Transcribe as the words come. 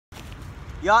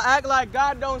Y'all act like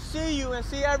God don't see you and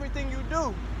see everything you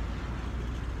do.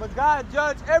 But God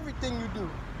judges everything you do.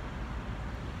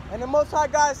 And the Most High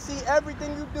God sees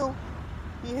everything you do.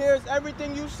 He hears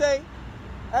everything you say,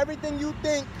 everything you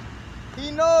think.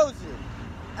 He knows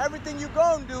it. Everything you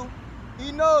gonna do,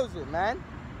 He knows it, man.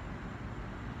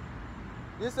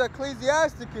 This is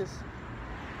Ecclesiasticus,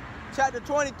 chapter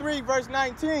 23, verse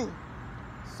 19.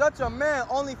 Such a man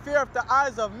only feareth the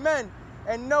eyes of men,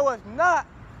 and knoweth not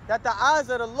that the eyes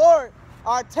of the Lord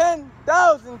are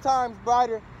 10,000 times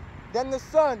brighter than the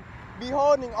sun,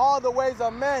 beholding all the ways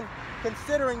of men,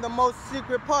 considering the most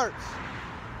secret parts.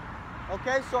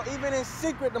 Okay, so even in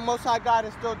secret, the Most High God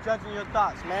is still judging your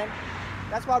thoughts, man.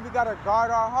 That's why we gotta guard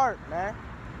our heart, man.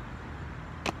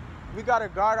 We gotta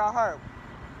guard our heart.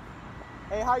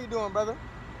 Hey, how you doing, brother?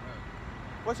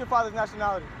 What's your father's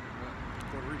nationality?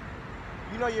 Puerto Rico.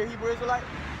 You know you're a Hebrew Israelite?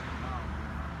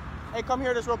 Hey, come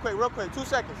hear this real quick, 2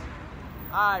 seconds.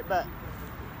 All right, bet.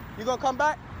 You gonna come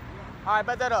back? All right,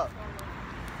 bet that up.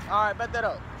 All right, bet that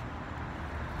up.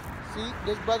 See,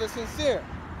 this brother's sincere.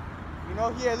 You know,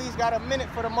 he at least got a minute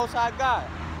for the Most High God.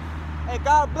 Hey,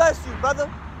 God bless you, brother.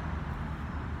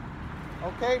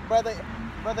 Okay, brother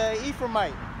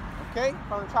Ephraimite. Okay,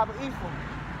 from the tribe of Ephraim.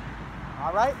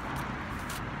 All right?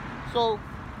 So,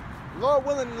 Lord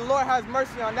willing, the Lord has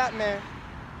mercy on that man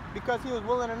because he was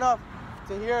willing enough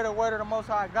to hear the word of the Most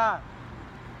High God.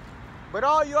 But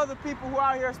all you other people who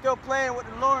out here still playing with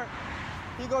the Lord,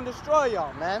 He gonna destroy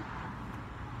y'all, man.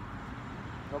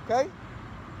 Okay?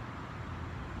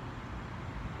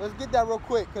 Let's get that real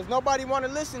quick, because nobody want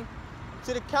to listen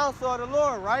to the counsel of the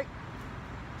Lord, right?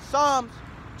 Psalms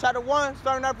chapter 1,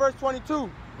 starting at verse 22.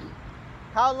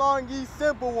 How long, ye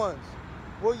simple ones,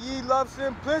 will ye love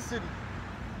simplicity?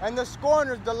 And the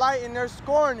scorners delight in their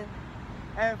scorning,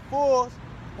 and fools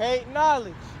hate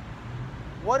knowledge.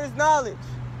 What is knowledge?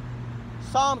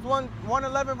 Psalms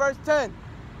 111 verse 10.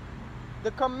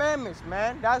 The commandments,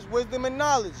 man, that's wisdom and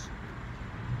knowledge.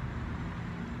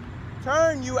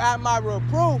 Turn you at my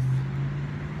reproof,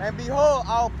 and behold,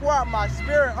 I will pour out my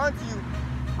spirit unto you.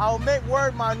 I will make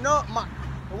word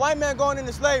the white man going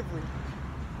into slavery.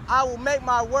 I will make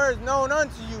my words known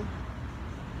unto you.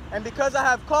 And because I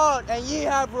have called, and ye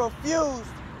have refused,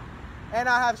 and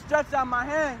I have stretched out my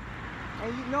hand,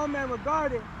 and ye no man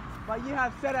regarded, but ye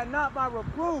have set at naught my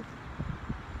reproof,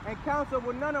 and counseled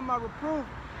with none of my reproof,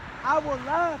 I will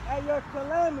laugh at your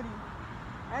calamity,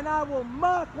 and I will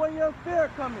mock when your fear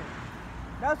cometh.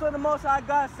 That's what the Most High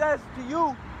God says to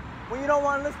you when you don't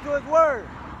want to listen to His word.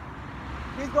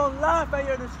 He's going to laugh at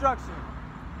your destruction.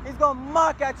 He's going to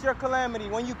mock at your calamity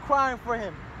when you're crying for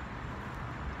Him.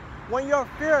 When your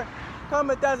fear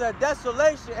cometh as a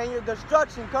desolation and your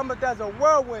destruction cometh as a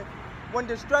whirlwind, when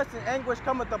distress and anguish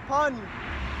cometh upon you,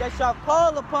 they shall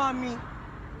call upon me,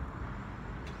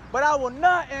 but I will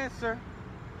not answer,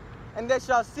 and they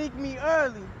shall seek me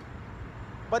early,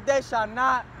 but they shall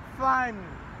not find me.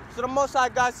 So the Most High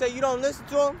God said, you don't listen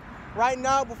to Him right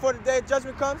now before the day of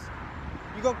judgment comes,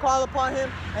 you're going to call upon Him,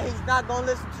 and He's not going to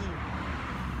listen to you.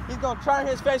 He's going to turn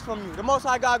His face from you. The Most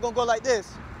High God going to go like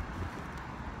this.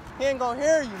 He ain't going to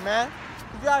hear you, man,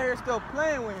 because you're out here still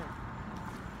playing with Him.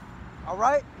 All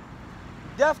right?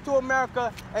 Death to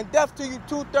America and death to you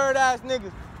 2/3 ass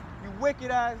niggas. You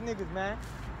wicked ass niggas, man.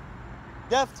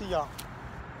 Death to y'all.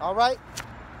 All right?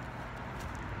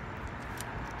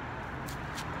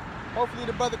 Hopefully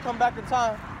the brother come back in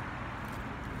time.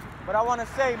 But I want to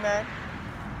say, man,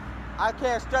 I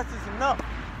can't stress this enough.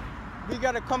 We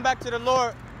got to come back to the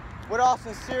Lord with all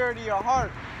sincerity of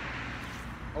heart.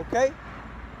 Okay?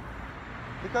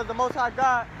 Because the Most High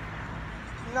God,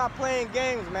 He's not playing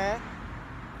games, man.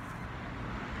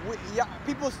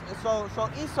 So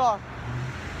Esau,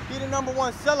 he the number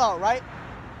one sellout, right?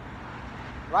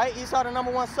 Right? Esau the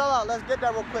number one sellout. Let's get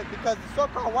that real quick, because the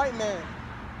so-called white man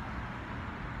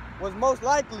was most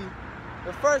likely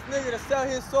the first nigga to sell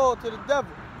his soul to the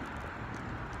devil.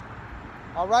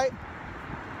 All right?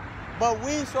 But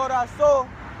we sold our soul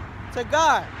to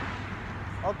God.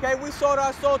 Okay? We sold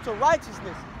our soul to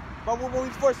righteousness. But when we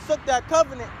forsook that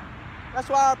covenant, that's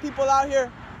why our people out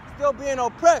here still being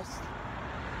oppressed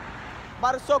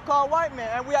by the so-called white man.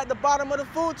 And we at the bottom of the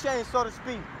food chain, so to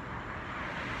speak.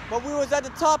 But we was at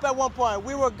the top at one point.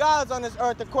 We were gods on this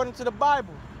earth according to the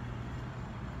Bible.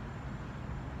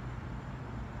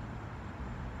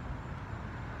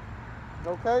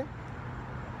 Okay?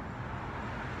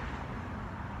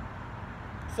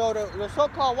 So the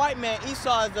so-called white man,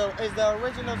 Esau, is the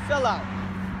original sellout.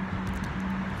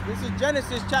 This is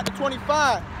Genesis chapter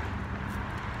 25.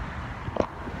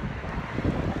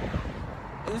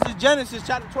 This is Genesis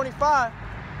chapter 25.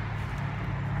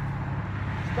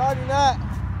 Starting at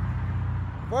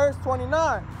Verse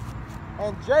 29.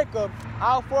 And Jacob,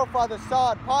 our forefather,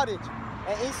 sawed pottage,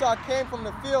 and Esau came from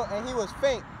the field, and he was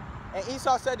faint. And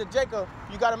Esau said to Jacob,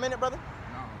 you got a minute, brother? No,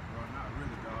 bro, not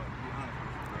really, dog. Be honest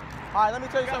with you, bro. All right, let me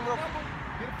tell you something real quick.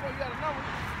 Get the phone, you got a number?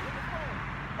 Get the phone.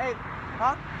 Hey,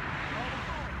 huh?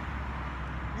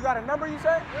 You got a number, you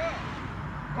said? Yeah.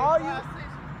 Call you?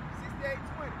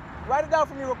 6820. Write it down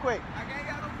for me real quick. I ain't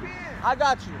got no pen. I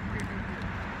got you.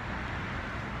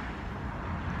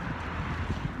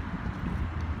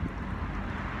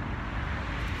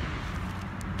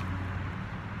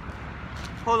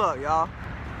 Hold up, y'all.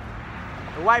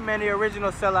 The white man, the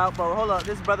original sellout, but hold up,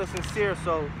 this brother sincere,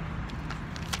 so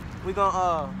we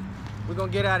gonna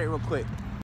get at it real quick.